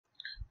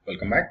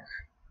Welcome back.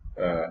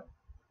 Uh,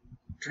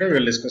 Today we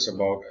will discuss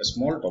about a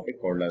small topic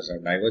called as a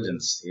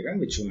divergence theorem,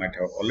 which you might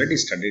have already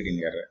studied in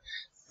your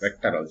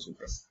vector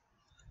algebra.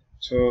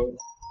 So,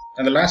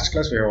 in the last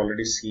class we have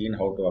already seen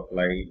how to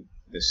apply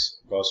this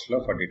Gauss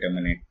law for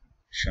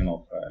determination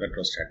of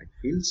electrostatic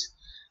fields.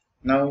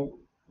 Now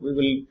we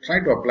will try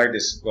to apply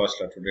this Gauss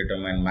law to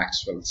determine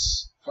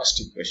Maxwell's first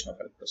equation of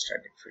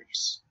electrostatic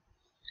fields.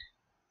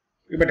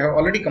 You might have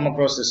already come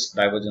across this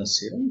divergence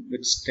theorem,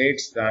 which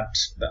states that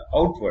the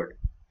outward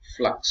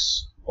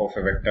flux of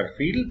a vector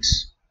field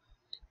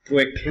through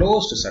a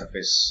closed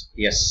surface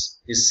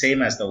S is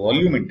same as the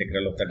volume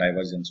integral of the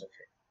divergence of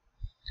A.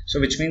 So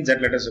which means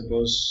that, let us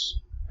suppose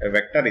a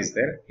vector is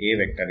there, A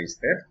vector is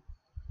there.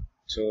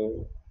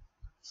 So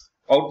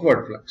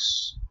outward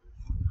flux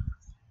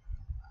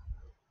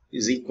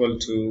is equal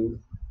to,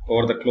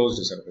 over the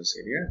closed surface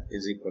area,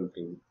 is equal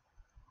to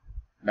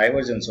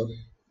divergence of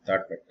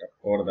that vector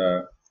over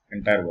the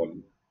entire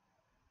volume.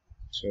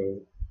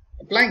 So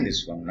applying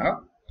this one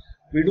now,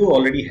 we do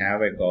already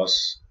have a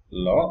Gauss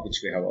law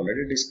which we have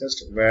already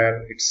discussed,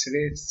 where it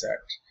states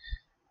that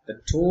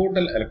the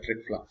total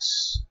electric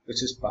flux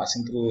which is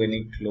passing through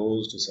any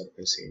closed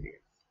surface area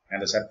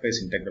and the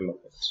surface integral of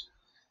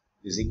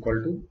it is equal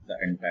to the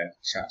entire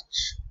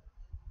charge.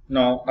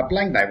 Now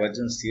applying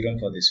divergence theorem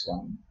for this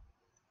one,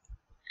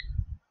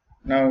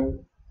 now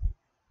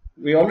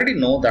we already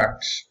know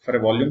that for a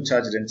volume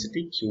charge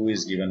density, Q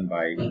is given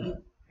by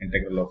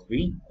integral of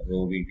V,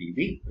 rho V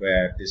dV,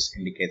 where this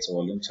indicates a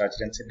volume charge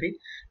density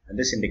and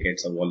this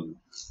indicates a volume.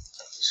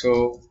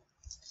 So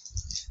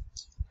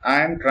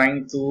I am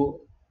trying to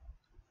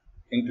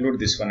include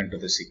this one into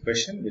this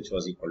equation, which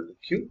was equal to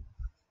Q,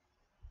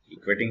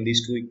 equating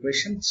these two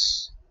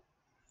equations.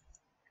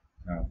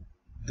 Now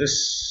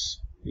this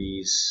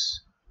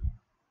is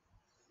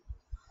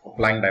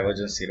applying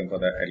divergence theorem for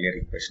the earlier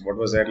equation. What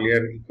was the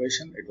earlier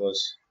equation? It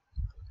was,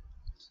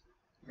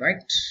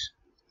 right,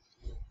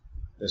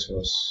 this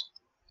was,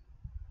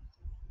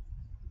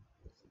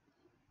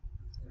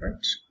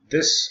 right,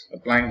 this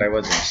applying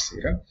divergence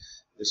theorem,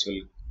 this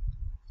will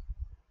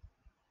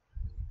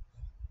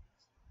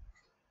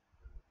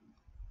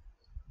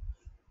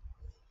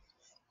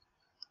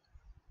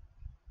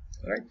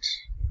right.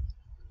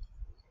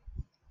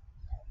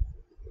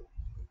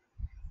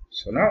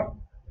 So now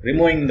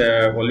removing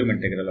the volume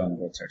integral on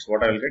both sides,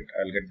 what I will get?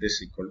 I will get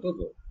this equal to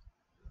rho.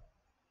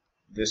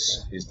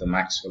 This is the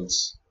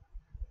Maxwell's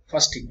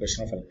first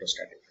equation of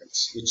electrostatic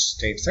fields, which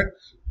states that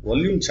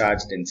volume charge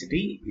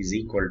density is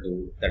equal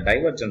to the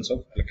divergence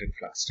of electric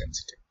flux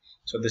density.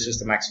 So this is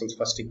the Maxwell's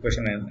first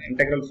equation in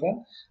integral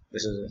form.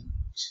 This is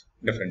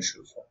a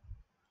differential form.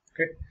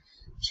 Okay.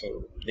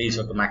 So these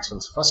are the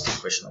Maxwell's first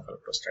equation of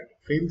electrostatic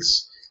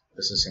fields.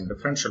 This is in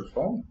differential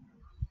form,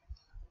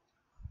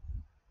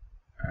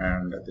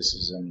 and this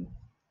is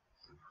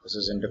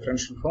in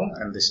differential form,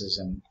 and this is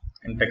in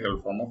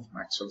integral form of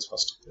Maxwell's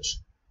first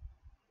equation.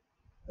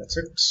 That's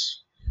it.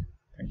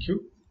 Thank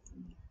you.